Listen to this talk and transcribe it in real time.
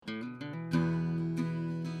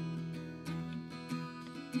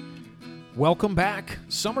Welcome back,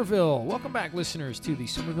 Somerville. Welcome back, listeners, to the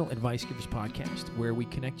Somerville Advice Givers Podcast, where we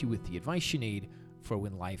connect you with the advice you need for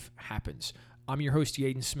when life happens. I'm your host,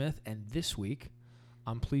 Yaden Smith, and this week,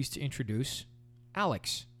 I'm pleased to introduce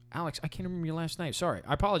Alex. Alex, I can't remember your last name. Sorry,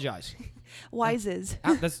 I apologize. Wises.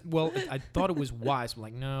 I thought it was Wise,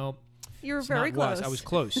 but no. You were it's very not close. Wise. I was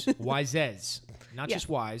close. Wises. Not Yeah. just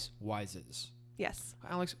Wise, Wises. Yes.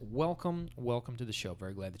 Alex, welcome to the show.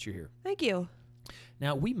 Very glad that you're here. Thank you.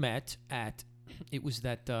 Now, we met at, it was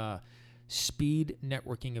that speed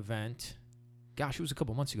networking event. Gosh, it was a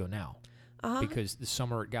couple months ago now because the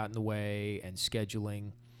summer got in the way and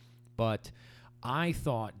scheduling. But I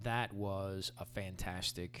thought that was a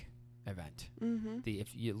fantastic event.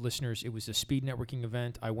 Mm-hmm. Listeners, it was a speed networking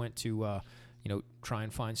event. I went to, try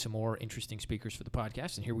and find some more interesting speakers for the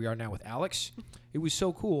podcast. And here we are now with Alex. It was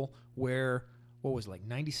so cool where, what was it, like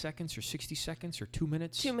 90 seconds or 60 seconds or 2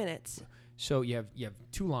 minutes? 2 minutes. So you have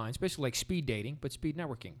two lines, basically like speed dating, but speed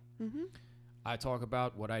networking. Mm-hmm. I talk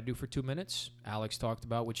about what I do for 2 minutes. Alex talked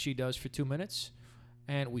about what she does for 2 minutes.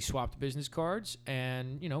 And we swapped business cards.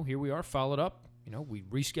 And, here we are, followed up. We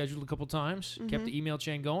rescheduled a couple times, kept the email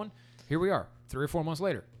chain going. Here we are, 3 or 4 months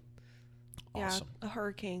later. Awesome. Yeah, a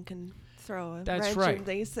hurricane can throw a That's wrench right. in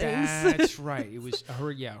these things. That's right. It was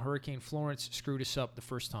Hurricane Florence screwed us up the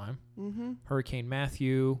first time. Mm-hmm. Hurricane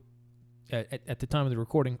Matthew, at the time of the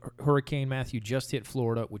recording, Hurricane Matthew just hit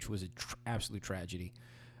Florida, which was an absolute tragedy.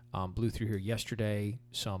 Blew through here yesterday.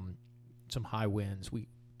 Some high winds.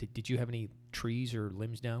 Did you have any trees or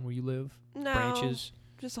limbs down where you live? No. Branches?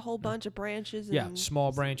 Just a whole bunch of branches. Yeah, and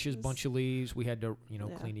small branches, bunch of leaves. We had to,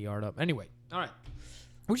 clean the yard up. Anyway, all right.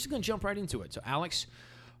 We're just going to jump right into it. So, Alex,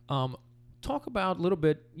 talk about a little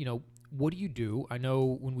bit, what do you do? I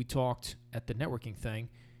know when we talked at the networking thing,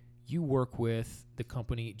 you work with the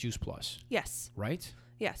company Juice Plus. Yes. Right?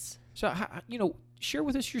 Yes. So, share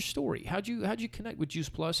with us your story. How'd you connect with Juice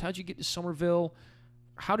Plus? How'd you get to Somerville?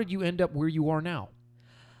 How did you end up where you are now?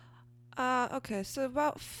 Okay, so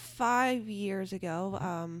about 5 years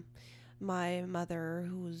ago, my mother,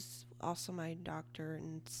 who was also my doctor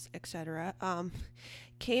and etc.,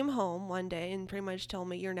 came home one day and pretty much told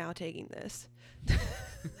me, "You're now taking this."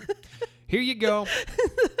 Here you go.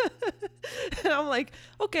 And I'm like,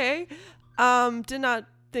 okay. Did not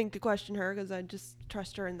think to question her because I just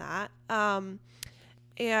trust her in that.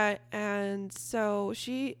 And so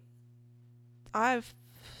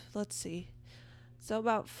let's see. So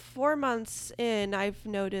about 4 months in, I've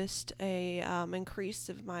noticed a increase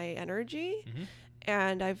of my energy,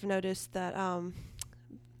 and I've noticed that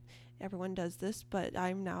everyone does this, but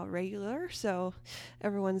I'm now regular, so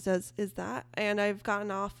everyone says, is that? And I've gotten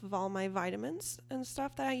off of all my vitamins and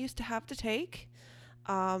stuff that I used to have to take.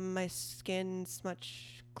 My skin's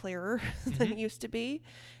much clearer than it used to be,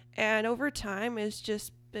 and over time, it's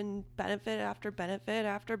just been benefit after benefit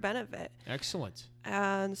after benefit. Excellent.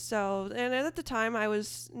 And at the time, I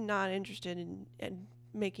was not interested in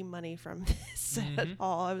making money from this at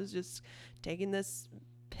all. I was just taking this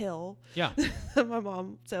pill. Yeah. That my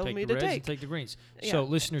mom told me to take. And take the greens. Yeah. So,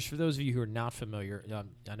 listeners, for those of you who are not familiar,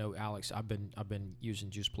 I know Alex. I've been using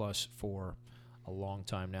Juice Plus for a long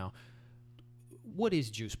time now. What is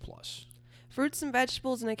Juice Plus? Fruits and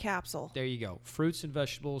vegetables in a capsule. There you go. Fruits and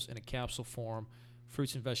vegetables in a capsule form.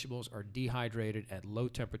 Fruits and vegetables are dehydrated at low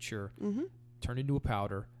temperature, turned into a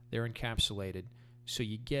powder. They're encapsulated. So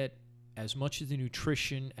you get as much of the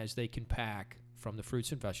nutrition as they can pack from the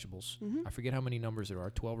fruits and vegetables. I forget how many numbers there are,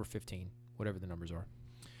 12 or 15, whatever the numbers are,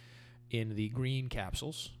 in the green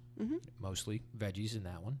capsules, mostly veggies in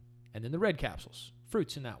that one, and then the red capsules,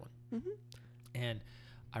 fruits in that one. And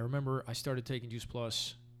I remember I started taking Juice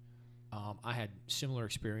Plus. I had similar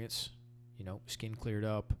experience, skin cleared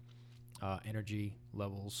up, energy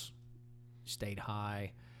levels stayed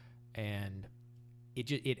high, and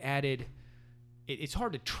it added. It's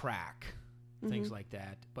hard to track things like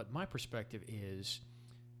that, but my perspective is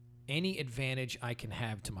any advantage I can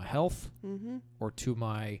have to my health or to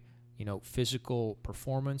my physical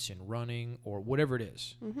performance in running or whatever it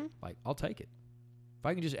is, like I'll take it. If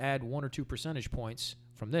I can just add 1 or 2 percentage points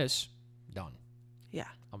from this, done. Yeah,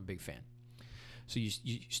 I'm a big fan. So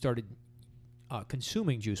you started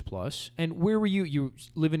consuming Juice Plus, and where were you? You were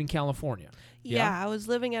living in California? Yeah, I was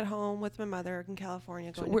living at home with my mother in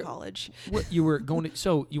California, going to college. You were going to?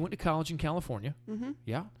 So you went to college in California?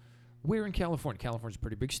 Yeah. Where in California? California's a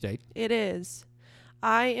pretty big state. It is.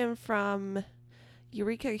 I am from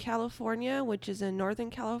Eureka, California, which is in Northern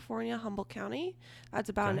California, Humboldt County. That's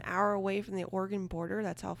about an hour away from the Oregon border.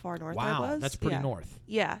 That's how far north I was. Wow, that's pretty north.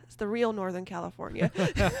 Yeah, it's the real Northern California.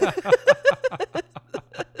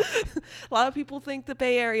 A lot of people think the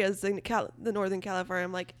Bay Area is in the Northern California.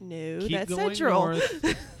 I'm like, no, Keep that's going Central. north.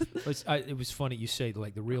 It was funny you say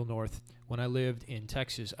like the real north. When I lived in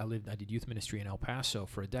Texas, I did youth ministry in El Paso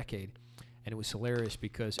for a decade, and it was hilarious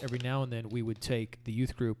because every now and then we would take the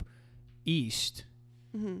youth group east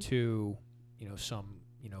to some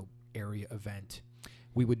area event.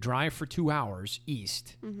 We would drive for 2 hours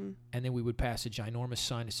east, and then we would pass a ginormous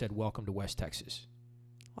sign that said "Welcome to West Texas."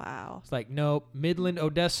 Wow. It's like, no, Midland,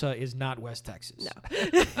 Odessa is not West Texas. No.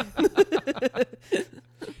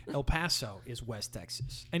 El Paso is West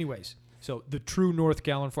Texas. Anyways, so the true North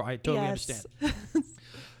California, I totally understand.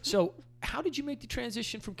 So how did you make the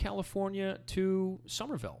transition from California to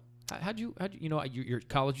Somerville? How'd you you're at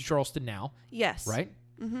College of Charleston now, Yes. right?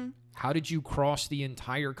 Mm-hmm. How did you cross the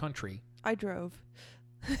entire country? I drove.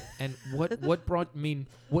 And what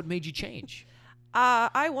made you change?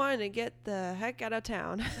 I wanted to get the heck out of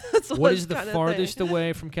town. What is the farthest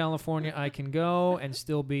away from California I can go and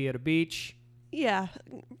still be at a beach? Yeah.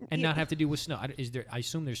 And not have to deal with snow. I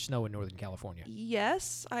assume there's snow in Northern California.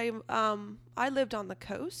 Yes. I lived on the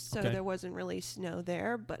coast, so Okay. there wasn't really snow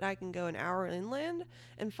there, but I can go an hour inland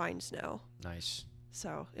and find snow. Nice.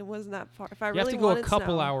 So it wasn't that far. If I You really have to go a wanted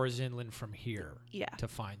couple snow, hours inland from here Yeah. to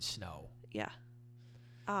find snow. Yeah.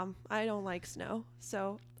 I don't like snow,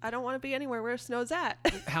 so I don't want to be anywhere where snow's at.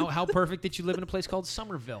 How perfect that you live in a place called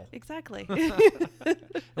Somerville. Exactly.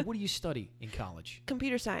 And what do you study in college?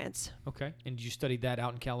 Computer science. Okay. And did you study that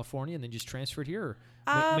out in California and then just transferred here,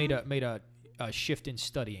 or made a shift in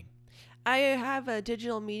studying? I have a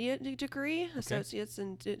digital media degree, associates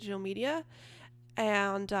in digital media,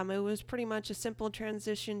 and it was pretty much a simple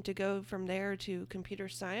transition to go from there to computer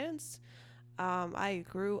science. I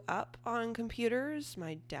grew up on computers.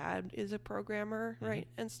 My dad is a programmer, right,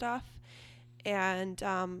 and stuff. And,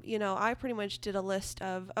 I pretty much did a list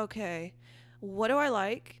of, okay, what do I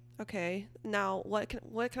like? Okay, now what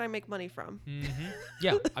can I make money from? Mm-hmm.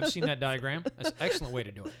 Yeah, I've seen that diagram. That's an excellent way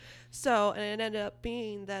to do it. So, and it ended up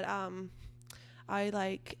being that I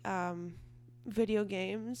like video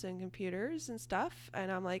games and computers and stuff.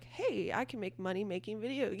 And I'm like, hey, I can make money making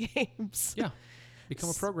video games. Yeah.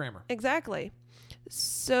 Become a programmer. Exactly.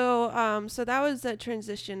 So so that was that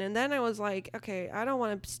transition. And then I was like, okay, I don't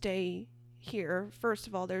want to stay here. First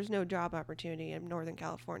of all, there's no job opportunity in Northern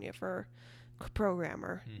California for a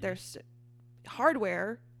programmer. There's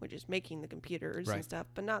hardware, which is making the computers and stuff,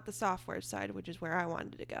 but not the software side, which is where I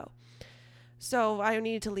wanted to go. So I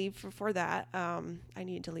needed to leave for that. I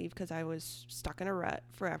needed to leave because I was stuck in a rut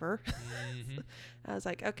forever. I was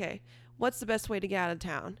like, okay, what's the best way to get out of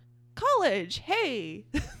town? College. Hey.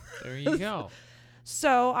 There you go.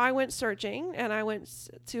 So I went searching, and I went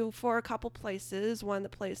for a couple places. One of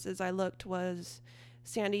the places I looked was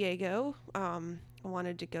San Diego. I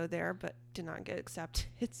wanted to go there, but did not get accepted,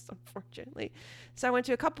 unfortunately. So I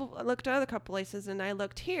looked at other couple places, and I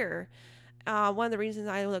looked here. One of the reasons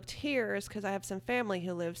I looked here is because I have some family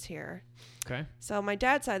who lives here. Okay. So my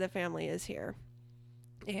dad's side of the family is here,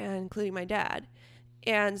 and including my dad.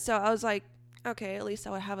 And so I was like, okay, at least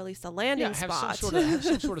I would have at least a landing spot. Have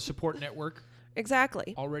some sort of support network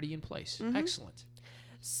Exactly. already in place. Excellent.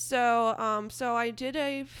 So, so I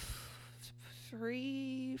did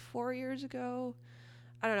 4 years ago.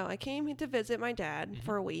 I don't know. I came to visit my dad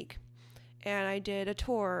for a week, and I did a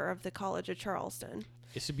tour of the College of Charleston.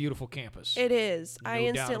 It's a beautiful campus. It is. No I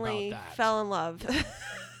instantly fell in love.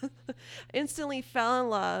 Instantly fell in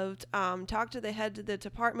love. Talked to the head of the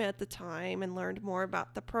department at the time and learned more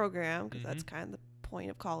about the program, because that's kind of the point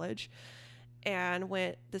of college. And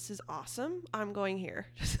went, this is awesome. I'm going here.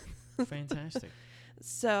 Fantastic.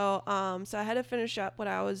 So I had to finish up what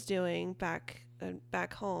I was doing back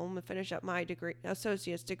home and finish up my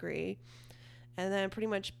associate's degree, and then pretty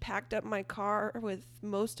much packed up my car with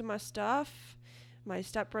most of my stuff. My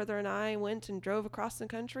stepbrother and I went and drove across the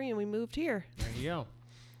country, and we moved here. There you go.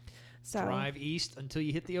 So drive east until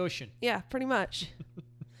you hit the ocean. Yeah, pretty much.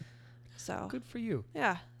 So good for you.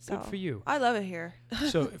 Yeah. So Good for you. I love it here.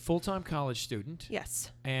 So full-time college student.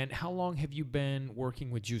 Yes. And how long have you been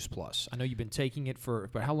working with Juice Plus? I know you've been taking it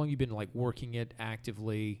but how long have you been like working it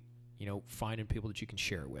actively, finding people that you can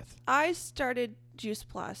share it with? I started Juice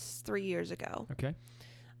Plus 3 years ago. Okay.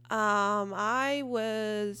 I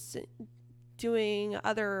was doing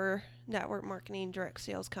other network marketing direct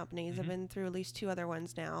sales companies. I've been through at least 2 other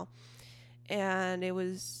ones now. And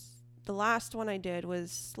the last one I did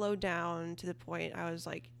was slowed down to the point I was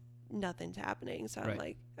like, nothing's happening. So I'm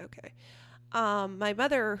like, okay. My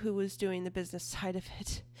mother, who was doing the business side of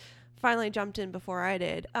it, finally jumped in before I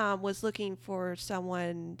did, was looking for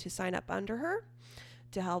someone to sign up under her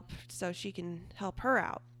to help so she can help her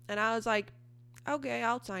out. And I was like, okay,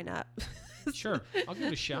 I'll sign up. Sure, I'll give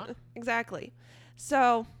it a shot. Exactly.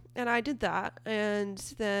 So, and I did that. And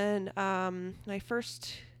then my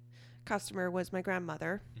first customer was my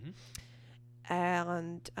grandmother. Mhm.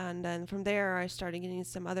 And then from there, I started getting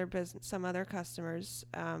some other customers,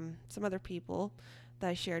 some other people that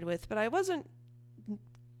I shared with. But I wasn't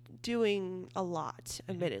doing a lot,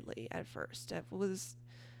 admittedly, at first.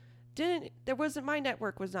 My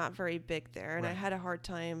network was not very big there, and I Right. had a hard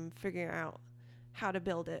time figuring out how to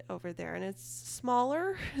build it over there. And it's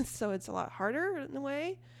smaller, so it's a lot harder in a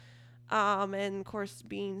way. And of course,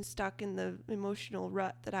 being stuck in the emotional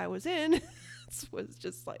rut that I was in was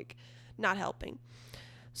just like not helping.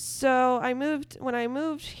 So when I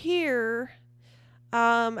moved here,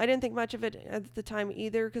 I didn't think much of it at the time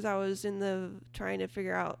either, because I was trying to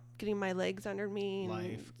figure out getting my legs under me.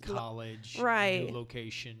 Life, college, right. new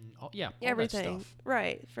location, all Everything. that stuff.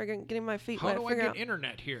 Right. Getting my feet wet. How do I get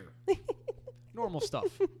internet here? Normal stuff.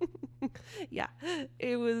 Yeah.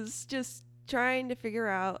 It was just trying to figure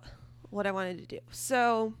out what I wanted to do.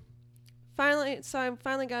 So I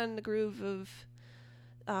finally got in the groove of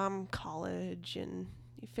college and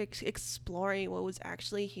exploring what was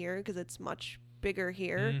actually here, because it's much bigger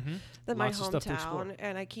here than Lots my of stuff to explore. hometown,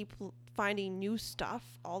 and I keep finding new stuff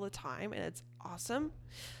all the time, and it's awesome.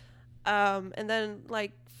 And then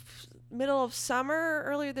like middle of summer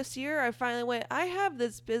earlier this year, I finally went, I have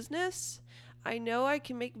this business. I know I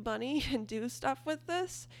can make money and do stuff with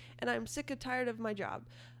this, and I'm sick and tired of my job.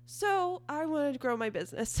 So I wanted to grow my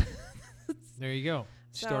business. There you go.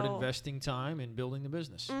 Start So- investing time in building the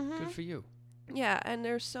business. Good for you. Yeah, and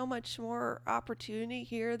there's so much more opportunity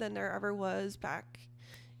here than there ever was back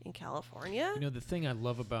in California. You know, the thing I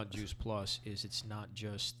love about Juice Plus is it's not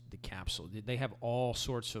just the capsule. They have all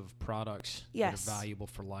sorts of products Yes. that are valuable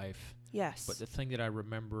for life. Yes. But the thing that I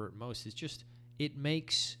remember most is just it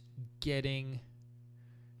makes getting,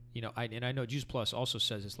 I know Juice Plus also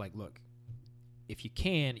says it's like, look, if you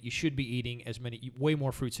can, you should be eating way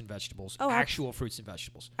more fruits and vegetables, Oh, actual fruits and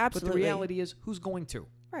vegetables. Absolutely. But the reality is, who's going to?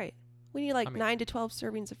 Right. We need 9 to 12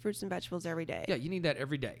 servings of fruits and vegetables every day. Yeah, you need that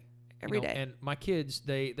every day. Every day. And my kids,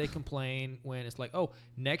 they complain when it's like, oh,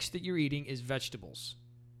 next that you're eating is vegetables.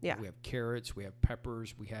 Yeah. We have carrots, we have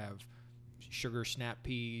peppers, we have sugar snap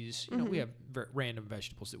peas. We have random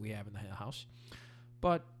vegetables that we have in the house.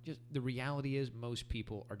 But just the reality is most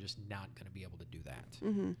people are just not going to be able to do that.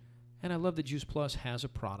 Mm-hmm. And I love that Juice Plus has a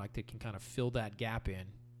product that can kind of fill that gap in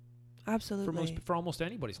Absolutely. for almost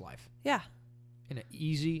anybody's life Yeah. in an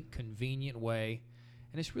easy, convenient way.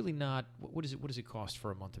 And it's really not, what does it cost for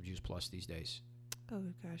a month of Juice Plus these days? Oh,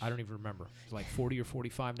 gosh. I don't even remember. It's like $40 or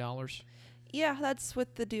 $45. Yeah, that's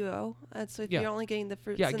with the duo. That's with Yeah. you're only getting the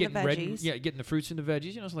fruits Yeah, and getting the veggies. getting the fruits and the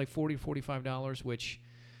veggies. It's like $40 or $45, which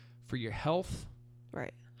for your health,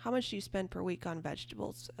 Right. How much do you spend per week on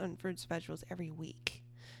vegetables, on fruits and vegetables every week?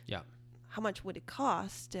 yeah, How much would it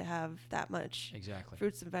cost to have that much exactly.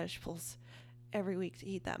 fruits and vegetables every week, to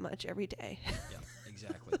eat that much every day? Yeah,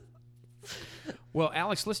 exactly. Well,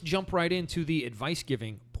 Alex, let's jump right into the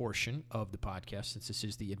advice-giving portion of the podcast, since this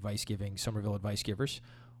is the advice-giving, Somerville Advice Givers.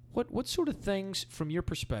 What sort of things, from your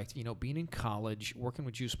perspective, being in college, working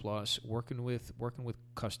with Juice Plus, working with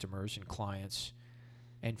customers and clients,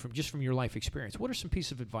 and from your life experience, what are some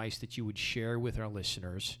pieces of advice that you would share with our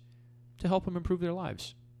listeners to help them improve their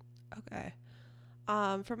lives? Okay.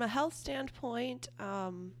 From a health standpoint,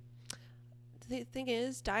 the thing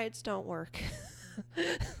is, diets don't work.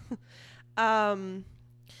 They've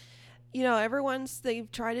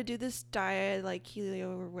tried to do this diet like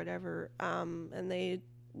keto or whatever, and they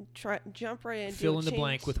jump right into Fill in the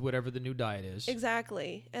blank with whatever the new diet is.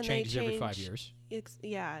 Exactly, and Changes they change every 5 years.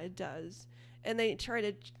 Yeah, it does, and they try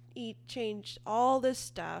to change all this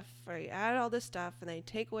stuff, right? Add all this stuff, and they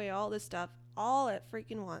take away all this stuff all at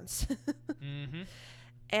freaking once. Mm-hmm.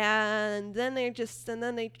 And then they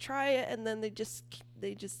try it, and then they just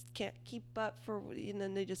can't keep up and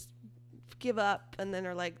then they just give up, and then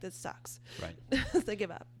are like, this sucks. Right. They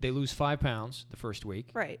give up. They lose 5 pounds the first week.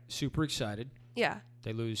 Right. Super excited. Yeah.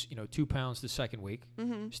 They lose, 2 pounds the second week.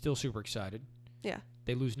 Mm-hmm. Still super excited. Yeah.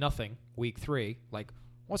 They lose nothing week 3. Like,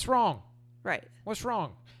 what's wrong? Right. What's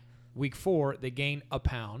wrong? Week 4, they gain a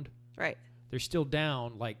pound. Right. They're still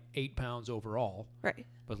down like 8 pounds overall. Right.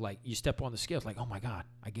 But like, you step on the scale, it's like, oh my God,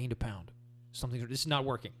 I gained a pound. This is not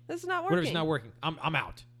working. This is not working. Whatever's not working, I'm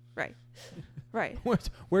out. Right. Right. Where's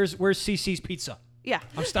CC's Pizza? Yeah.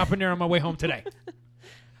 I'm stopping there on my way home today.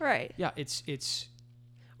 Right. Yeah, it's.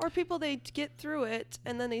 Or people, they get through it,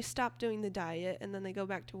 and then they stop doing the diet, and then they go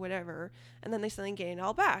back to whatever, and then they suddenly gain it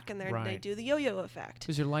all back, and they Right. do the yo-yo effect.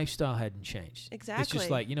 Because their lifestyle hadn't changed. Exactly. It's just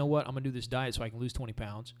like, you know what? I'm going to do this diet so I can lose 20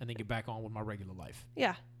 pounds and then get back on with my regular life.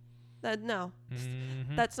 Yeah. No.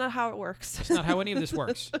 Mhm. That's not how it works. That's not how any of this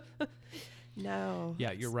works. No.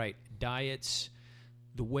 Yeah, you're right. Diets,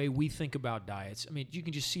 the way we think about diets, I mean, you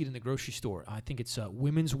can just see it in the grocery store. I think it's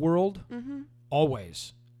Women's World, Mm-hmm.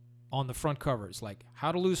 always on the front covers, like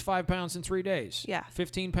how to lose 5 pounds in 3 days, Yeah.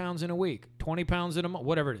 15 pounds in a week, 20 pounds in a month,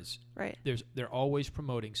 whatever it is. Right. They're always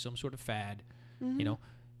promoting some sort of fad, Mm-hmm. you know,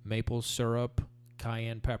 maple syrup,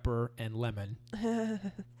 cayenne pepper, and lemon,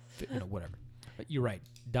 whatever. But you're right.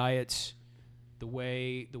 Diets, the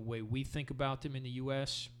way we think about them in the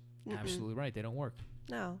U.S., absolutely right. They don't work.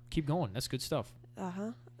 No. Keep going. That's good stuff.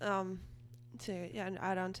 Uh-huh. And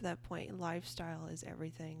add on to that point, lifestyle is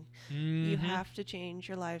everything. Mm-hmm. You have to change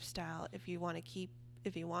your lifestyle if you want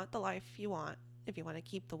the life you want, if you want to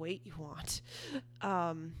keep the weight you want,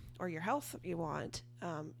 or your health you want.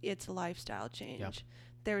 It's a lifestyle change. Yep.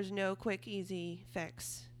 There's no quick, easy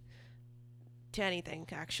fix to anything,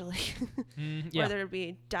 actually. Yeah. Whether it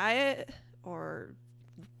be diet or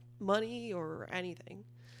money or anything.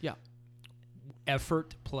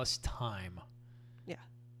 Effort plus time. Yeah.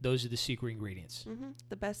 Those are the secret ingredients. Mm-hmm.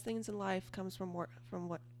 The best things in life comes from work.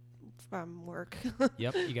 From work.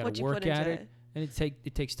 Yep. You got What to you work put at into it, and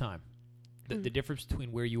it takes time. The difference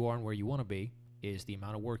between where you are and where you want to be is the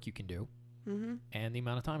amount of work you can do Mm-hmm. and the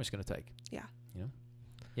amount of time it's going to take. Yeah. You know?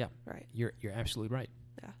 Yeah. Right. You're absolutely right.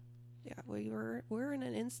 Yeah. We're in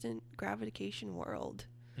an instant gratification world.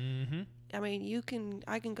 Mm-hmm. I mean,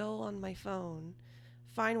 I can go on my phone,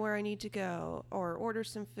 find where I need to go, or order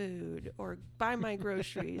some food, or buy my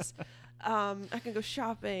groceries. I can go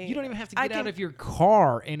shopping. You don't even have to get out of your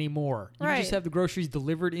car anymore. You just Right. have the groceries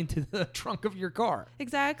delivered into the trunk of your car.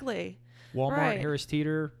 Exactly. Walmart, Right. Harris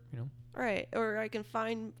Teeter, Right. Or I can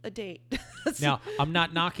find a date. Now, I'm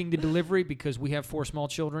not knocking the delivery because we have 4 small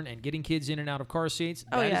children and getting kids in and out of car seats.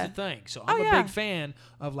 Oh, That is yeah. a thing. So Oh, I'm a yeah. big fan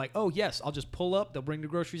of like, oh, yes, I'll just pull up. They'll bring the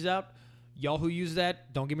groceries out. Y'all who use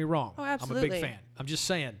that, don't get me wrong. Oh, I'm a absolutely. big fan. I'm just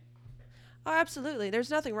saying. Oh, absolutely. There's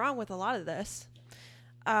nothing wrong with a lot of this.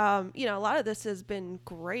 A lot of this has been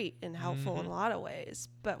great and helpful in a lot of ways,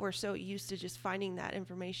 but we're so used to just finding that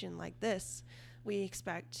information like this. We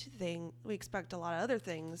expect a lot of other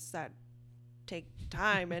things that take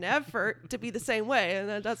time and effort to be the same way,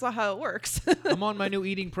 and that's not how it works. I'm on my new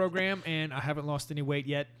eating program, and I haven't lost any weight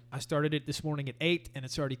yet. I started it this morning at 8, and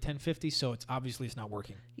it's already 10:50, so it's not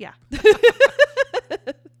working. Yeah.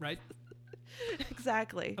 Right?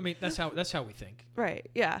 Exactly. I mean, that's how we think. Right.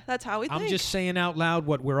 Yeah, that's how we think. I'm just saying out loud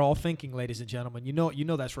what we're all thinking, ladies and gentlemen. You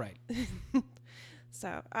know that's right.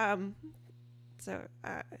 So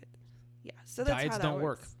that's Diets how that don't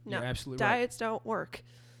works. work. No, You're absolutely right. diets don't work.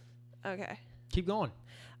 Okay. Keep going.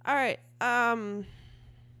 All right.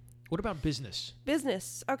 What about business?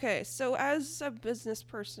 Business. Okay. So as a business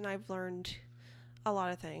person, I've learned a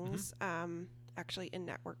lot of things. Actually, in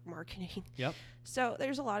network marketing. Yep. So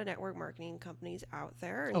there's a lot of network marketing companies out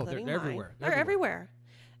there, Oh, including they're mine. everywhere. They're everywhere.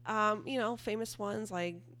 Famous ones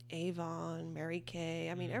like Avon, Mary Kay.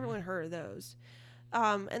 I mean, everyone heard of those.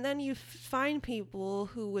 And then you find people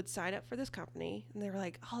who would sign up for this company, and they're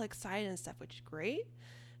like all excited and stuff, which is great.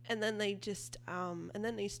 And then they just,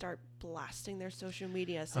 start blasting their social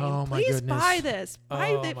media saying, Oh, my please goodness. buy this,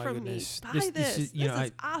 buy Oh, it my from goodness. me, buy this. is, This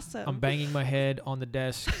is awesome. I'm banging my head on the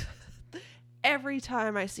desk. Every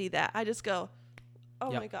time I see that, I just go,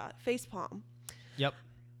 oh Yep. my God, facepalm. Yep.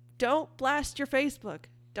 Don't blast your Facebook.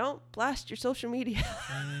 Don't blast your social media.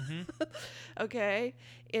 Mm-hmm. Okay?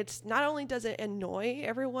 It's not only does it annoy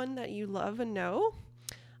everyone that you love and know,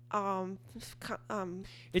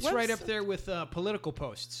 It's right up what's- there with political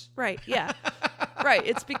posts. right, yeah. Right.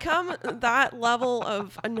 It's become that level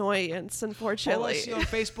of annoyance, All I unfortunately. see on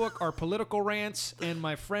Facebook are political rants and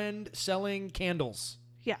my friend selling candles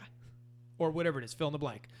Yeah. or whatever it is. Fill in the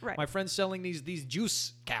blank. Right. My friend's selling these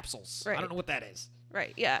juice capsules. I Right. don't know what that is.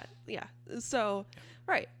 Right. Yeah. Yeah. So,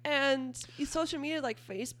 right. And social media like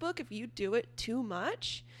Facebook, if you do it too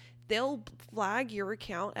much, they'll flag your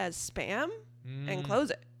account as spam and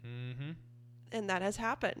close it. Mm-hmm. And that has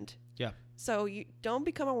happened. Yeah. So you don't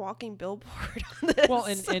become a walking billboard on this. Well,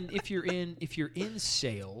 and if you're in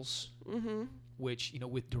sales, mm-hmm. which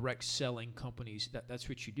with direct selling companies, that's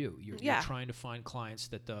what you do. You're trying to find clients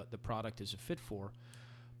that the product is a fit for.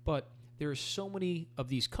 But there are so many of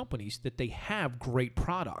these companies that they have great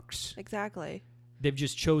products. Exactly. They've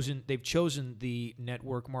chosen the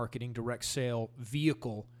network marketing direct sale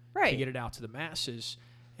vehicle to get it out to the masses.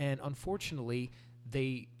 And unfortunately,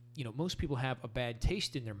 most people have a bad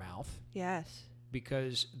taste in their mouth Yes.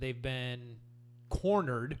 because they've been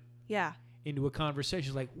cornered Yeah. into a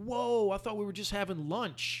conversation like, whoa, I thought we were just having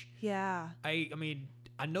lunch. Yeah. I mean,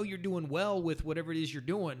 I know you're doing well with whatever it is you're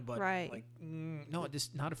doing, but Right. like, no, this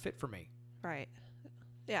is not a fit for me. Right.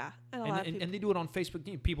 Yeah. And a lot of people. And they do it on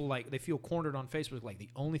Facebook. People like they feel cornered on Facebook. Like the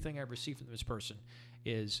only thing I ever see from this person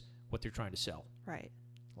is what they're trying to sell. Right.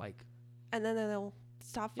 Like, And then they'll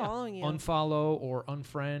stop following you. Unfollow or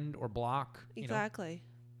unfriend or block. Exactly.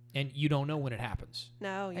 And you don't know when it happens.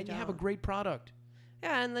 No, you don't. And you have a great product.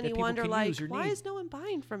 Yeah, and then that you people wonder, can like, use or why need. is no one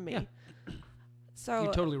buying from me? Yeah. So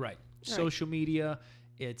You're totally right. Right. Social media,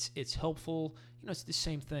 it's helpful. It's the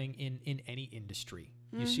same thing in any industry.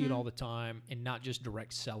 You see it all the time, and not just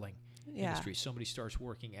direct selling industry. Somebody starts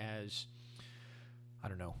working as, I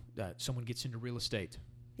don't know, someone gets into real estate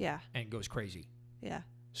Yeah. and goes crazy. Yeah.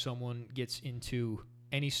 Someone gets into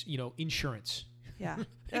any, insurance. Yeah.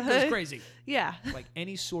 It goes crazy. Yeah. Like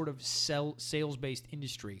any sort of sales-based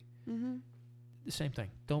industry, the same thing.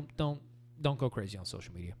 Don't go crazy on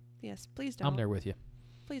social media. Yes, please don't. I'm there with you.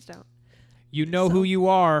 Please don't. You know who you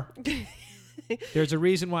are. There's a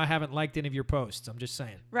reason why I haven't liked any of your posts. I'm just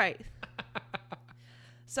saying. Right.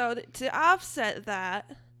 So to offset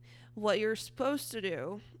that, what you're supposed to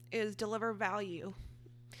do is deliver value.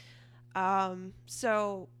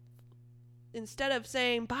 So instead of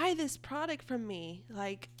saying, buy this product from me,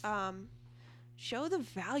 like, show the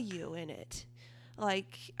value in it.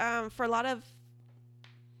 Like, for a lot of,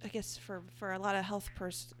 I guess for a lot of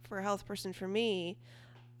for a health person, for me,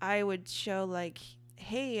 I would show like,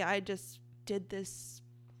 hey, I just did this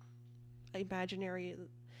imaginary,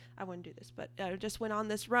 I wouldn't do this, but I just went on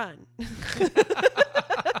this run.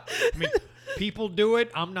 I mean, people do it.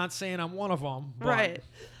 I'm not saying I'm one of them. But Right.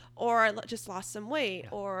 Or I just lost some weight,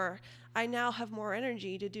 or I now have more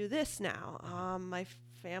energy to do this now. My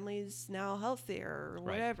family's now healthier, or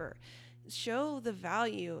whatever. Show the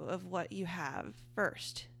value of what you have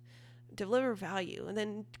first. Deliver value, and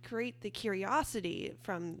then create the curiosity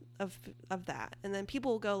of that. And then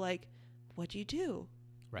people will go like, what'd you do?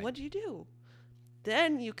 Right. What'd you do?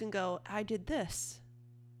 Then you can go, I did this.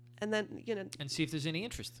 And then, And see if there's any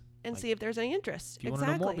interest. and see if there's any interest. If you want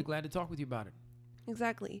to know more, I'll be glad to talk with you about it.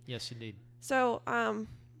 Exactly. Yes, indeed. So,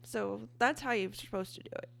 so that's how you're supposed to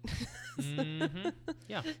do it.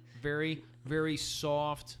 Yeah. Very, very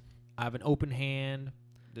soft. I have an open hand.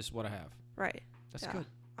 This is what I have. Right. That's Yeah. good.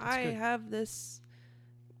 I good. have this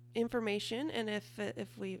information, and if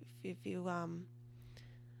you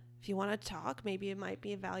want to talk, maybe it might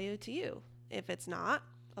be of value to you. If it's not,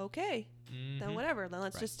 okay, then whatever. Then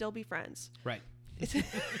let's just still be friends. Right.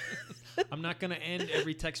 I'm not going to end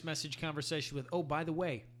every text message conversation with, oh, by the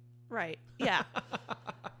way. Right. Yeah.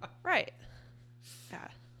 Right. Yeah.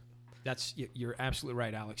 You're absolutely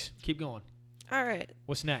right, Alex. Keep going. All right.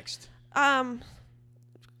 What's next?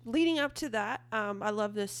 Leading up to that, I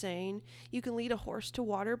love this saying: you can lead a horse to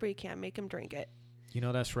water, but you can't make him drink it.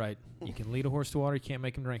 That's right. You can lead a horse to water, you can't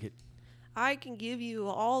make him drink it. I can give you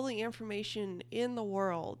all the information in the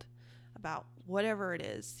world about whatever it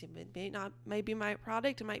is. It may be my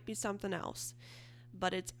product, it might be something else.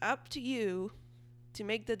 But it's up to you to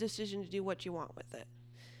make the decision to do what you want with it.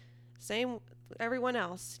 Same with everyone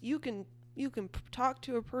else. You can talk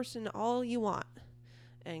to a person all you want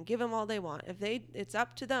and give them all they want. It's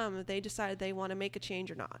up to them if they decide they want to make a change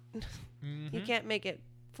or not. You can't make it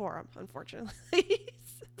for them, unfortunately.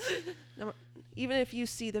 Even if you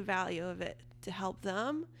see the value of it to help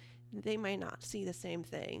them, they may not see the same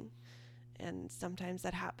thing. And sometimes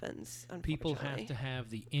that happens, unfortunately. People have to have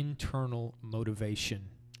the internal motivation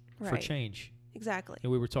for Right. change. Exactly.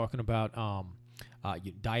 And we were talking about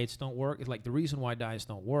diets don't work. It's like the reason why diets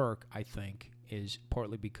don't work, I think, is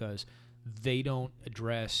partly because they don't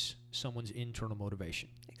address someone's internal motivation.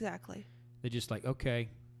 Exactly. They're just like, okay.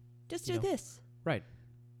 Just do this. Right.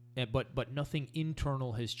 But nothing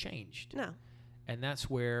internal has changed. No. And that's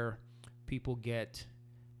where people get,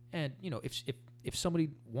 and if somebody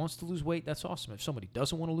wants to lose weight, that's awesome. If somebody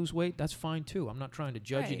doesn't want to lose weight, that's fine too. I'm not trying to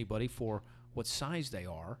judge Right. anybody for what size they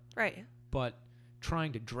are. Right. But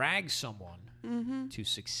trying to drag someone to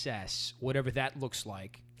success, whatever that looks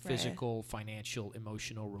like, physical, financial,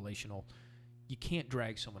 emotional, relational, you can't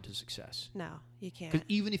drag someone to success. No, you can't. Because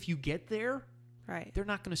even if you get there, Right. they're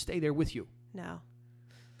not going to stay there with you. No.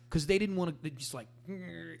 Because they didn't want to, just like,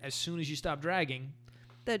 as soon as you stop dragging,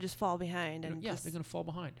 They'll just fall behind. And they're going to fall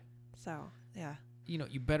behind. So, yeah.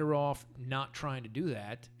 You're better off not trying to do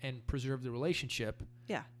that and preserve the relationship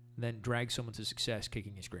Yeah. than drag someone to success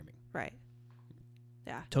kicking and screaming. Right.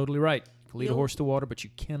 Yeah. Totally right. You can lead a horse to water, but you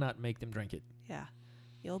cannot make them drink it. Yeah.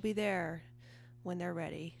 You'll be there when they're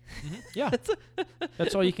ready. Yeah.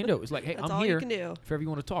 That's all you can do. It's like, hey, That's I'm all here. you can do. If ever you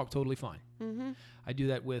want to talk, totally fine. Mm-hmm. I do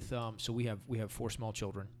that with, so we have 4 small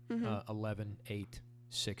children, 11, 8,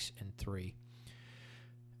 6, and 3.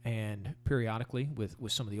 And periodically, with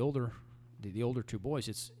some of the older two boys,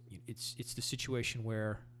 it's the situation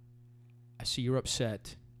where I see you're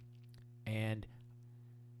upset, and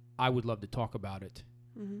I would love to talk about it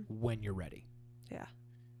when you're ready. Yeah.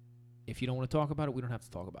 If you don't want to talk about it, we don't have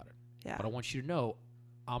to talk about it. Yeah. But I want you to know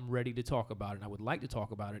I'm ready to talk about it, and I would like to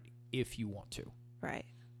talk about it if you want to. Right.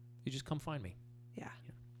 You just come find me. Yeah.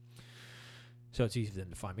 So it's easy then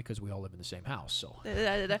to find me because we all live in the same house. So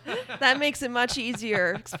that makes it much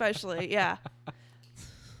easier, especially. Yeah.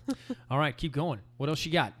 All right, keep going. What else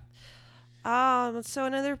you got? So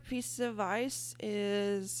another piece of advice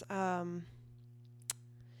is, let's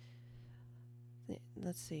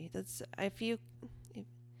see. That's if you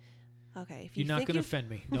You're not going to offend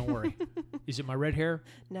me. Don't worry. Is it my red hair?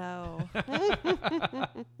 No.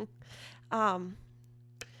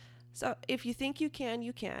 So if you think you can,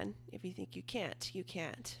 you can. If you think you can't, you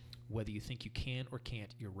can't. Whether you think you can or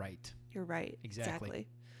can't, you're right. You're right. Exactly.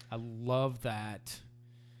 I love that.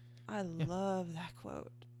 I love that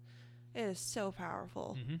quote. It is so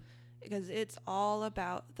powerful because it's all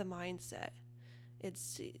about the mindset.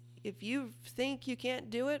 It's if you think you can't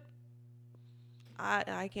do it,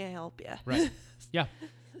 I can't help you. Right. Yeah.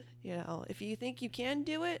 If you think you can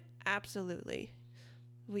do it, absolutely,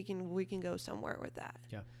 we can go somewhere with that.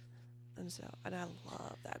 Yeah. And I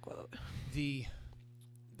love that quote. The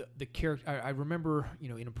character. I remember,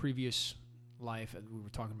 in a previous life, we were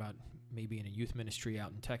talking about maybe in a youth ministry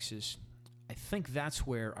out in Texas. I think that's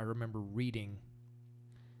where I remember reading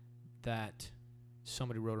that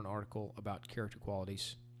somebody wrote an article about character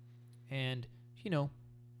qualities, and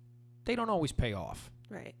they don't always pay off.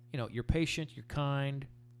 Right. You're patient, you're kind,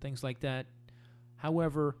 things like that.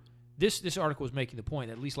 However, this article was making the point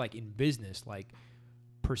that at least like in business, like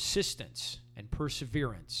persistence and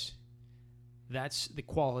perseverance, that's the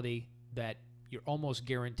quality that you're almost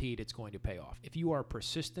guaranteed it's going to pay off. If you are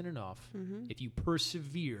persistent enough, if you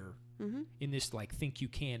persevere in this like think you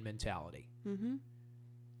can mentality,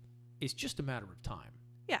 it's just a matter of time.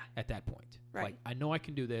 Yeah. At that point. Right. Like, I know I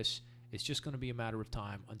can do this. It's just going to be a matter of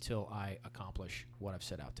time until I accomplish what I've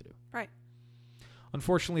set out to do. Right.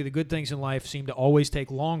 Unfortunately, the good things in life seem to always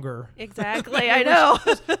take longer. Exactly. I know.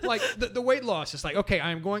 Like the weight loss. It's like, okay,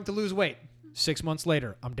 I'm going to lose weight. 6 months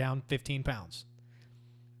later, I'm down 15 pounds.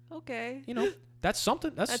 Okay. That's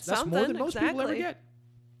something. That's more than most people ever get.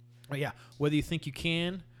 But yeah, whether you think you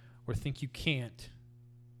can or think you can't,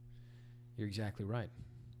 you're exactly right.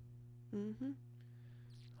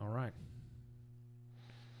 All right.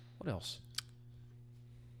 What else?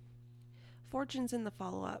 Fortune's in the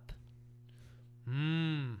follow-up.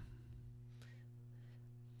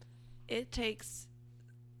 It takes...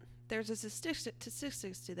 There's a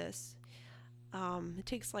statistics to this. It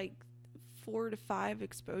takes like 4 to 5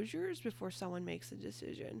 exposures before someone makes a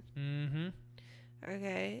decision.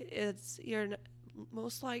 Okay?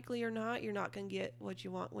 Most likely or not, you're not going to get what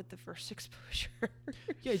you want with the first exposure.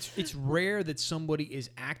 Yeah, it's rare that somebody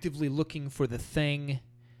is actively looking for the thing,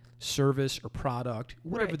 service, or product,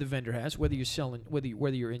 whatever the vendor has, whether you're selling,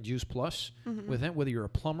 whether you're in Juice Plus with them, whether you're a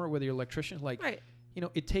plumber, whether you're an electrician,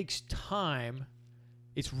 it takes time.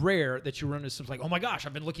 It's rare that you run into something like, oh my gosh,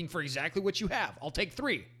 I've been looking for exactly what you have. I'll take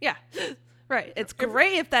 3. Yeah. Right. It's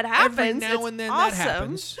great if that happens. Every now and then awesome. That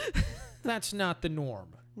happens. That's not the norm.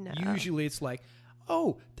 No. Usually it's like,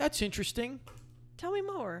 oh, that's interesting. Tell me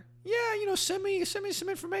more. Yeah, send me some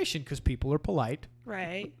information because people are polite.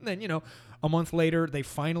 Right. And then, a month later, they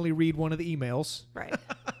finally read one of the emails. Right.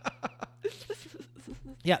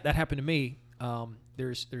 Yeah, that happened to me.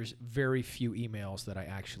 There's very few emails that I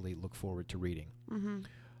actually look forward to reading.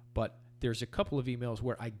 But there's a couple of emails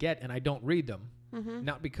where I get and I don't read them,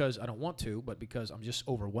 not because I don't want to, but because I'm just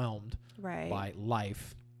overwhelmed by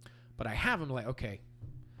life. But I have them like, okay,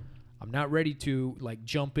 I'm not ready to like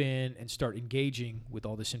jump in and start engaging with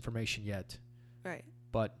all this information yet. Right.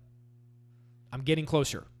 But I'm getting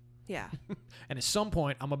closer. Yeah. And at some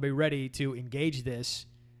point, I'm going to be ready to engage this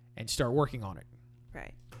and start working on it.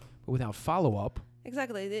 Right. But without follow-up.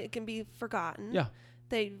 Exactly. It can be forgotten. Yeah.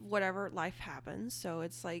 Whatever, life happens. So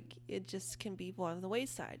it's like, it just can be on the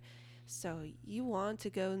wayside. So you want to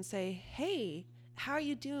go and say, hey, how are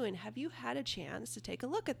you doing? Have you had a chance to take a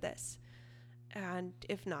look at this? And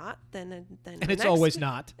if not, then and it's always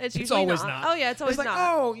not. It's always not. Oh yeah, it's always like, not.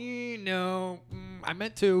 Oh, I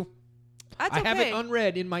meant to. That's I have it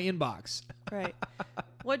unread in my inbox. Right.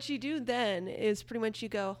 What you do then is pretty much you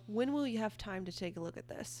go, when will you have time to take a look at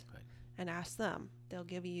this? Right. And ask them. They'll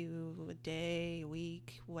give you a day, a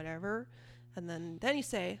week, whatever. And then you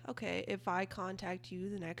say, okay, if I contact you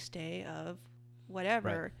the next day of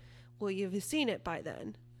whatever, will you have seen it by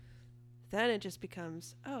then? Then it just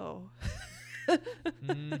becomes, oh.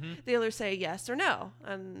 Mm-hmm. They either say yes or no.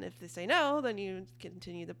 And if they say no, then you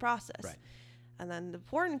continue the process. Right. And then the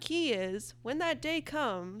important key is when that day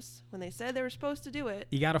comes, when they said they were supposed to do it,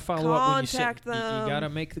 You got to follow up when you said. contact You them. got to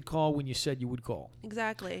make the call when you said you would call.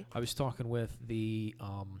 Exactly. I was talking with the,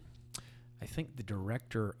 I think the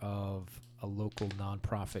director of a local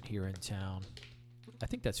nonprofit here in town. I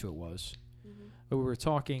think that's who it was. Mm-hmm. But we were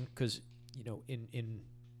talking because, in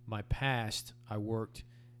my past, I worked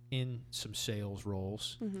in some sales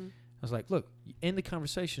roles. Mm-hmm. I was like, look, end the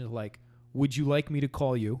conversation is like, would you like me to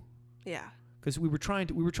call you? Yeah. Because we were trying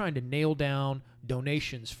to nail down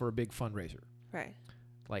donations for a big fundraiser. Right.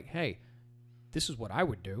 Like, hey, this is what I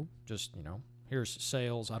would do. Just, here's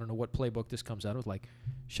sales. I don't know what playbook this comes out of. Like,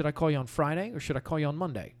 should I call you on Friday or should I call you on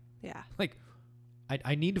Monday? Yeah. Like,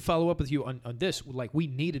 I need to follow up with you on this. Like, we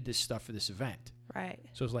needed this stuff for this event. Right.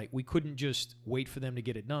 So it's like, we couldn't just wait for them to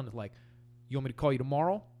get it done. It's like, you want me to call you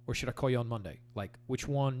tomorrow or should I call you on Monday? Like, which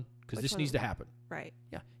one? Because Which this one? needs to happen. Right.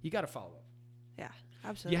 Yeah, you got to follow up. Yeah.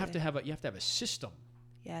 Absolutely. You have to have a system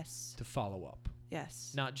Yes. to follow up.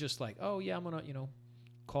 Yes. Not just like, oh yeah, I'm gonna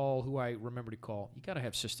call who I remember to call. You got to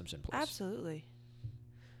have systems in place. Absolutely.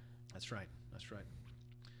 That's right.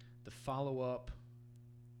 The follow up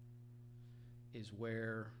is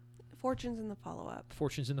where Fortune's in the follow-up.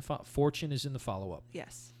 fortune is in the follow up.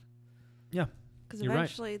 Yes. Yeah. Because You're right.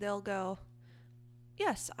 eventually they'll go,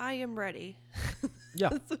 yes, I am ready. Yeah.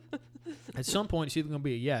 At some point, it's either going to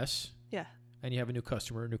be a yes, Yeah. and you have a new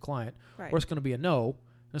customer, a new client, Right. or it's going to be a no,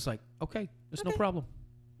 and it's like, okay, there's no Okay. problem.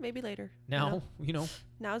 Maybe later. Now,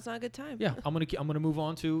 Now's not a good time. yeah, I'm gonna move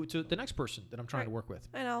on to the next person that I'm trying to Right. work with.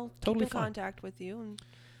 And I'll Totally keep in fine. contact with you and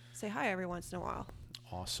say hi every once in a while.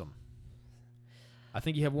 Awesome. I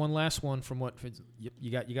think you have one last one from what you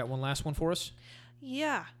got one last one for us?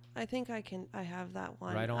 Yeah. I think I have that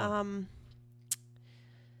one. Right on.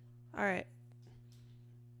 All right.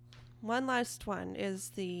 One last one is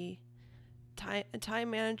the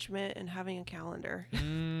time management and having a calendar.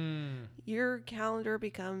 Your calendar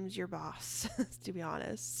becomes your boss, to be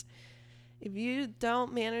honest. If you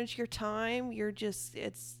don't manage your time,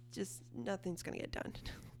 it's just nothing's going to get done.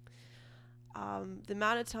 The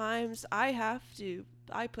amount of times I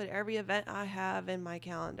put every event I have in my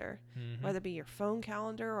calendar, whether it be your phone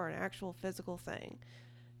calendar or an actual physical thing.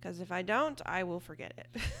 Because if I don't, I will forget it.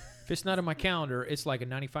 If it's not in my calendar, it's like a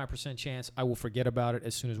 95% chance I will forget about it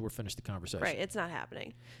as soon as we're finished the conversation. Right, it's not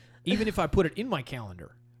happening. Even if I put it in my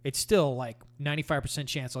calendar, it's still like 95%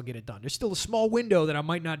 chance I'll get it done. There's still a small window that I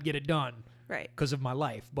might not get it done Right, because of my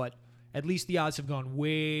life, but at least the odds have gone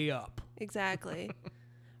way up. exactly.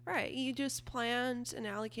 Right, you just planned and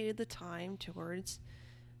allocated the time towards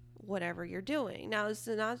whatever you're doing. Now, it's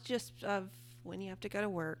not just of when you have to go to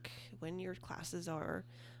work, when your classes are,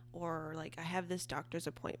 or like I have this doctor's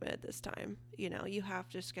appointment at this time. You have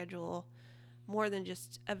to schedule more than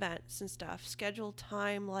just events and stuff. Schedule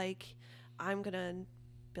time like I'm going to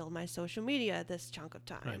build my social media at this chunk of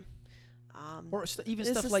time. Right. Or even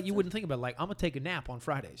this stuff is like you wouldn't think about, like I'm going to take a nap on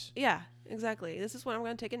Fridays. Yeah, exactly. This is when I'm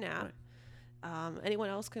going to take a nap. Anyone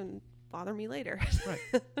else can bother me later.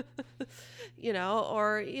 Right.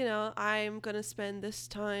 I'm going to spend this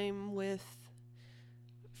time with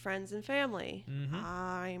friends and family. Mhm.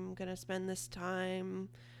 I'm going to spend this time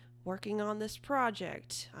working on this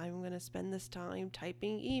project. I'm going to spend this time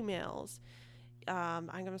typing emails. I'm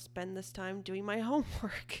going to spend this time doing my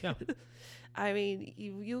homework. Yeah. I mean,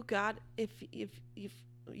 you got, if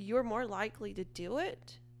you're more likely to do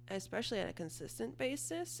it, especially on a consistent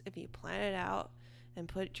basis, if you plan it out and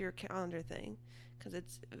put your calendar thing, because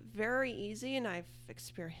it's very easy, and I've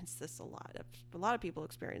experienced this a lot. A lot of people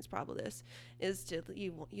experience probably this, is to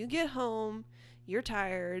you get home, you're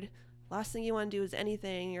tired, last thing you want to do is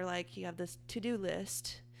anything. You're like, you have this to-do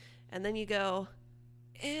list, and then you go,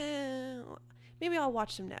 maybe I'll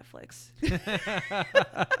watch some Netflix.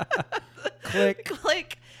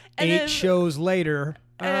 Click. And 8 then, shows later.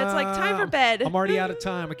 and it's like time for bed. I'm already out of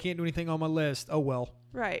time. I can't do anything on my list. Oh well.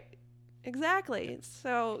 Right. Exactly.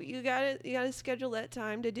 So you gotta schedule that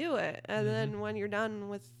time to do it, and then when you're done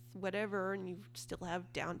with whatever, and you still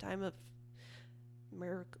have downtime of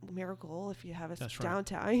miracle, if you have a That's right.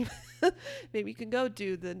 downtime, maybe you can go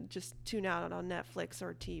just tune out on Netflix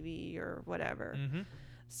or TV or whatever. Mm-hmm.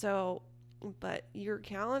 So, but your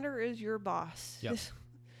calendar is your boss. Yep.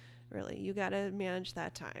 Really, you gotta manage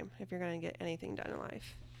that time if you're gonna get anything done in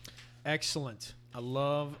life. Excellent. I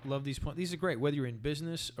love these points. These are great, whether you're in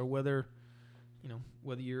business or whether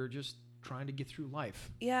you're just trying to get through life.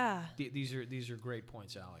 Yeah. These are great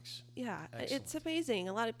points, Alex. Yeah, Excellent. it's amazing.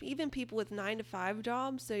 A lot of even people with 9-to-5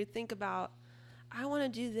 jobs, they think about, I want to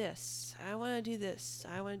do this. I want to do this.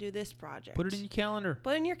 I want to do this project. Put it in your calendar.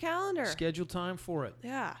 Put it in your calendar. Schedule time for it.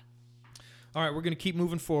 Yeah. All right, we're going to keep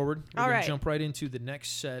moving forward. We're going to jump right into the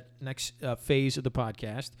next phase of the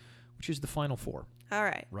podcast, which is the Final Four. All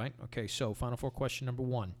right. Right? Okay, so Final Four question number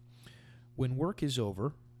 1. When work is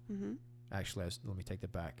over, actually, let me take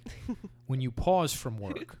that back. When you pause from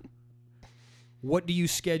work, what do you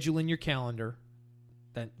schedule in your calendar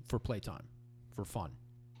for playtime, for fun?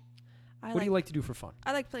 What do you like to do for fun?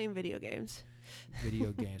 I like playing video games.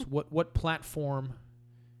 Video games. What platform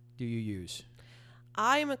do you use?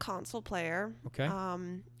 I am a console player. Okay.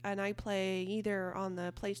 And I play either on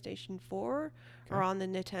the PlayStation 4 or on the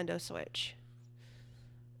Nintendo Switch.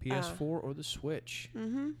 PS4 or the Switch?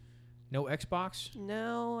 Mm-hmm. No Xbox?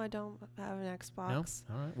 No, I don't have an Xbox.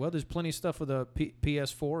 No? All right. Well, there's plenty of stuff with the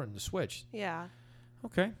PS4 and the Switch. Yeah.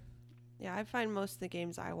 Okay. Yeah, I find most of the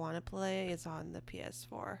games I want to play is on the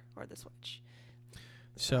PS4 or the Switch.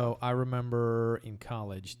 So I remember in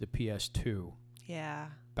college the PS2. Yeah.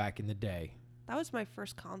 Back in the day. That was my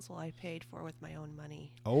first console I paid for with my own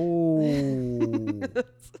money. Oh.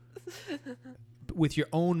 With your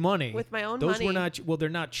own money. With my own money. Those were not, they're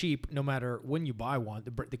not cheap no matter when you buy one.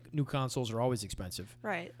 The new consoles are always expensive.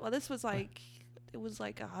 Right. Well, this was it was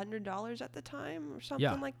like $100 at the time or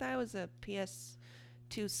something like that. It was a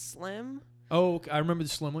PS2 Slim. Oh, okay. I remember the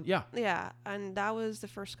Slim one. Yeah. Yeah. And that was the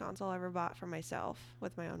first console I ever bought for myself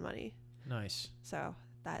with my own money. Nice. So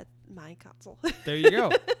that's my console. There you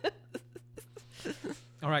go.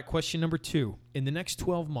 All right. Question number 2. In the next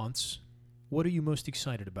 12 months, what are you most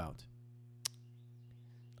excited about?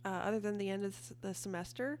 Other than the end of the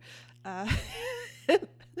semester,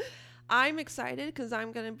 I'm excited because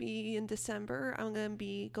I'm going to be in December. I'm going to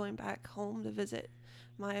be going back home to visit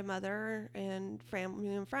my mother and family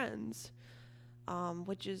and friends,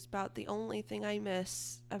 which is about the only thing I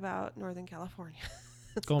miss about Northern California.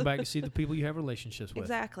 Going back to see the people you have relationships with.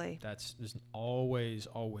 Exactly. That's always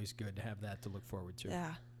good to have that to look forward to.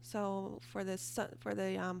 Yeah. So for the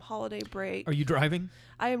holiday break, are you driving?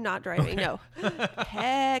 I am not driving. Okay. No,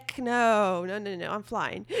 heck no. I'm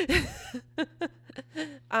flying.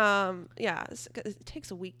 Yeah, it takes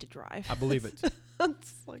a week to drive. I believe it.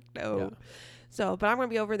 It's like no. Yeah. So, but I'm gonna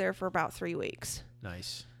be over there for about 3 weeks.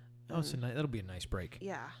 Nice. Oh, so that'll be a nice break.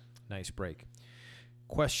 Yeah. Nice break.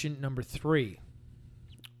 Question number 3.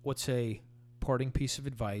 What's a parting piece of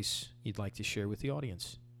advice you'd like to share with the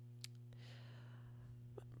audience?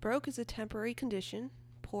 Broke is a temporary condition.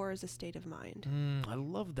 Poor is a state of mind. I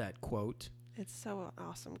love that quote. It's so an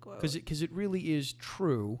awesome quote. Because it really is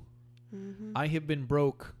true. Mm-hmm. I have been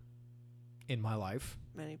broke in my life.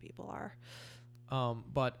 Many people are.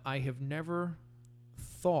 But I have never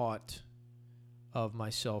thought of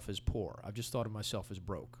myself as poor. I've just thought of myself as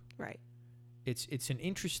broke. Right. It's an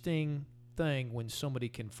interesting thing when somebody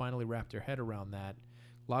can finally wrap their head around that.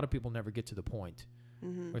 A lot of people never get to the point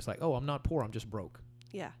where it's like, oh, I'm not poor, I'm just broke.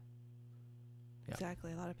 Yeah.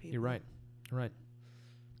 Exactly. A lot of people. You're right.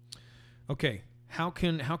 Okay. How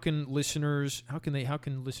can listeners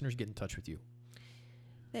get in touch with you?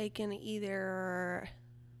 They can either.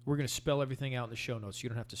 We're going to spell everything out in the show notes. You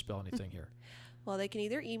don't have to spell anything here. Well, they can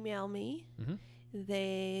either email me. Mm-hmm.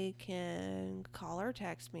 They can call or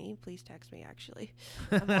text me. Please text me, actually.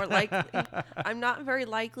 I'm not very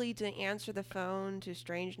likely to answer the phone to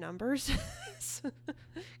strange numbers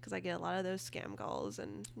because I get a lot of those scam calls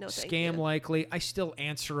and no thank you. Scam likely. I still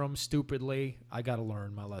answer them stupidly. I got to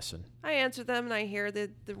learn my lesson. I answer them and I hear the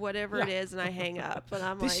whatever it is and I hang up. And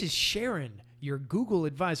I'm this is Sharon, your Google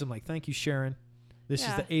advisor. I'm like, thank you, Sharon. This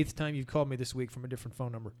is the 8th time you've called me this week from a different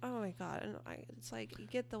phone number. Oh, my God. And it's like you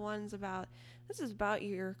get the ones about, this is about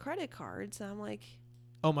your credit cards. And I'm like.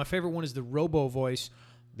 Oh, my favorite one is the robo voice.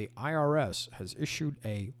 The IRS has issued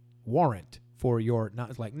a warrant for your,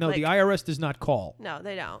 not like, no, the IRS does not call. No,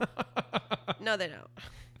 they don't. No, they don't.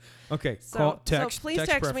 Okay. Call, text. So please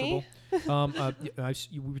text me. We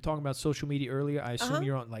were talking about social media earlier. I assume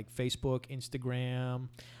you're on like Facebook, Instagram.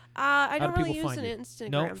 I don't really use an Instagram.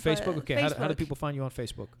 No, Facebook. Okay, Facebook. How do people find you on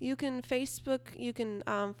Facebook? You can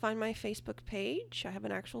find my Facebook page. I have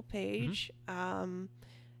an actual page. Mm-hmm.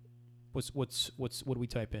 What do we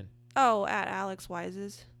type in? Oh, at Alex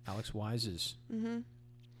Wises. Alex Wises. Mm-hmm.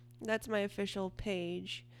 That's my official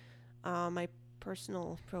page. My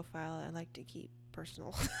personal profile, I like to keep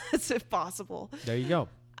personal if possible. There you go.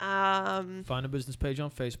 Find a business page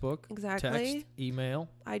on Facebook. Exactly. Text, email.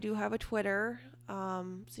 I do have a Twitter.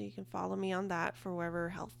 So you can follow me on that for whatever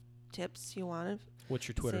health tips you want. What's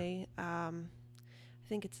your Twitter? I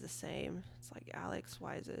think it's the same. It's like Alex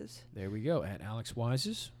Wises. There we go. At Alex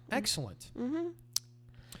Wises. Excellent. Mm-hmm.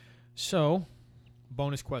 So,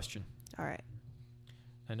 bonus question. All right.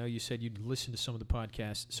 I know you said you'd listen to some of the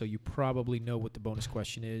podcasts, so you probably know what the bonus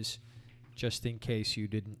question is, just in case you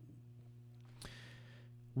didn't.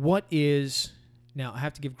 What is... Now, I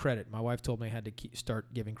have to give credit. My wife told me I had to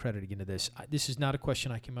start giving credit again to this. This is not a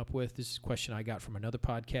question I came up with. This is a question I got from another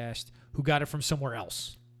podcast who got it from somewhere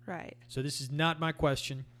else. Right. So this is not my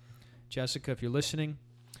question. Jessica, if you're listening,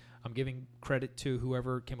 I'm giving credit to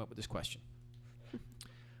whoever came up with this question.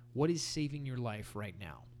 What is saving your life right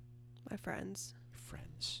now? My friends.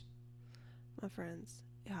 Friends. My friends.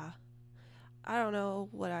 Yeah. I don't know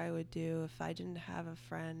what I would do if I didn't have a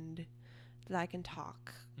friend that I can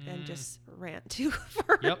talk and just rant to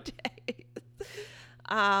for a day.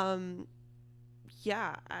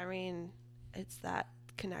 Yeah, I mean, it's that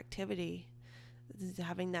connectivity,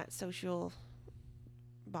 having that social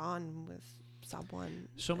bond with someone.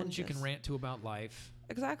 Someone that you can rant to about life.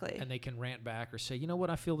 Exactly. And they can rant back or say, you know what,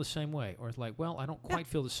 I feel the same way. Or it's like, well, I don't quite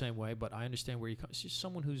feel the same way, but I understand where you come. It's just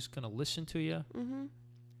someone who's going to listen to you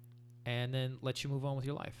and then let you move on with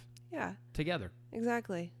your life. Yeah. Together.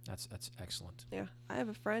 Exactly. That's excellent. Yeah. I have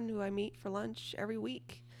a friend who I meet for lunch every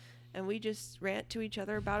week, and we just rant to each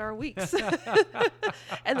other about our weeks.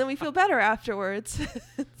 And then we feel better afterwards.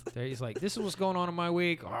 There he's like, this is what's going on in my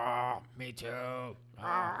week. Oh, me too.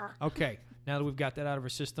 Oh. Okay. Now that we've got that out of our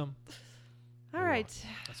system. All right.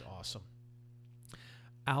 That's awesome.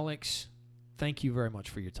 Alex, thank you very much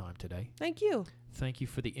for your time today. Thank you. Thank you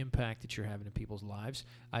for the impact that you're having in people's lives.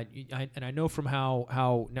 And I know from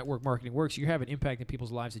how network marketing works, you're having impact in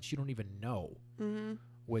people's lives that you don't even know,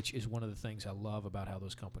 which is one of the things I love about how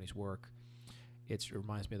those companies work. It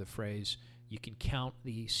reminds me of the phrase, you can count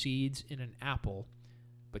the seeds in an apple,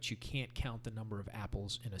 but you can't count the number of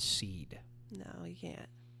apples in a seed. No, you can't.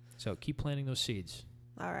 So keep planting those seeds.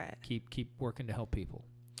 All right. Keep working to help people.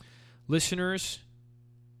 Listeners,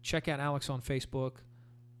 check out Alex on Facebook.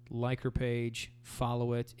 Like her page,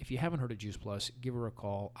 follow it. If you haven't heard of Juice Plus, give her a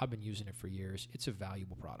call. I've been using it for years. It's a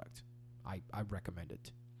valuable product. I recommend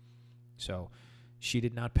it. So she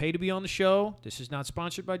did not pay to be on the show. This is not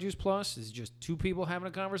sponsored by Juice Plus. This is just two people having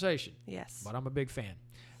a conversation. Yes. But I'm a big fan.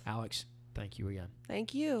 Alex, thank you again.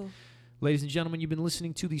 Thank you. Ladies and gentlemen, you've been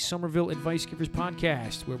listening to the Somerville Advice Givers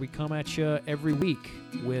podcast, where we come at you every week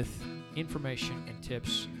with information and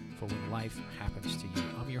tips for when life happens to you.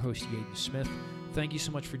 I'm your host, Yaden Smith. Thank you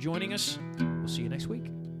so much for joining us. We'll see you next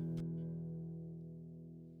week.